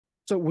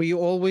So were you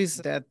always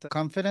that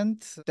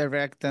confident,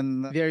 direct,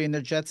 and very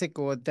energetic,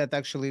 or that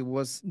actually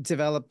was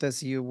developed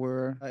as you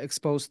were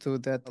exposed to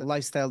that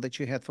lifestyle that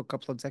you had for a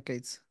couple of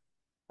decades?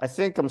 I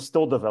think I'm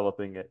still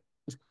developing it.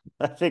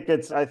 I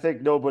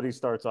think nobody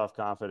starts off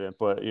confident,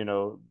 but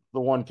the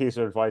one piece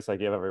of advice I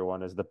give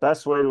everyone is the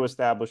best way to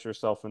establish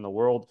yourself in the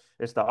world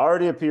is to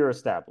already appear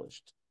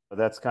established.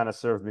 That's kind of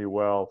served me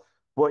well.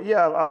 But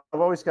yeah,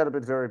 I've always kind of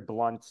been very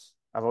blunt.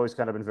 I've always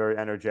kind of been very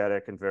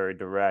energetic and very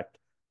direct.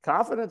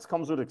 Confidence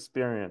comes with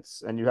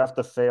experience, and you have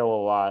to fail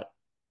a lot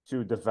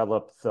to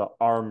develop the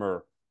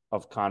armor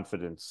of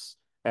confidence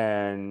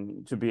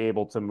and to be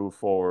able to move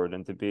forward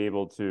and to be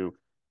able to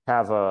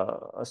have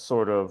a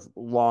sort of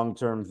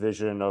long-term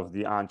vision of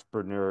the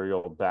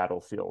entrepreneurial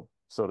battlefield,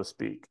 so to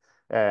speak.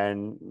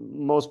 And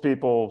most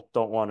people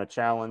don't want to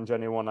challenge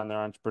anyone on their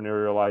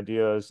entrepreneurial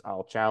ideas.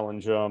 I'll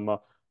challenge them.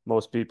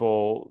 Most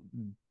people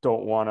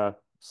don't want to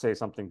say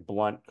something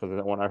blunt because they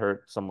don't want to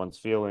hurt someone's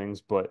feelings.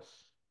 But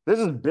this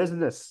is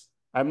business.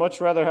 I much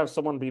rather have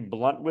someone be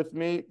blunt with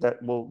me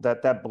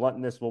that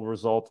bluntness will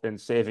result in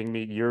saving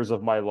me years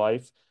of my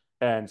life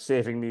and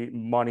saving me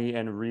money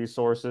and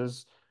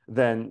resources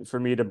than for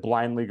me to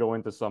blindly go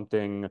into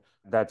something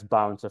that's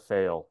bound to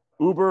fail.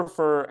 Uber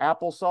for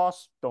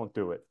applesauce, don't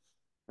do it.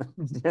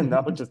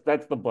 Just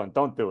that's the blunt.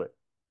 Don't do it.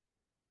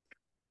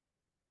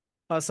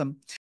 Awesome.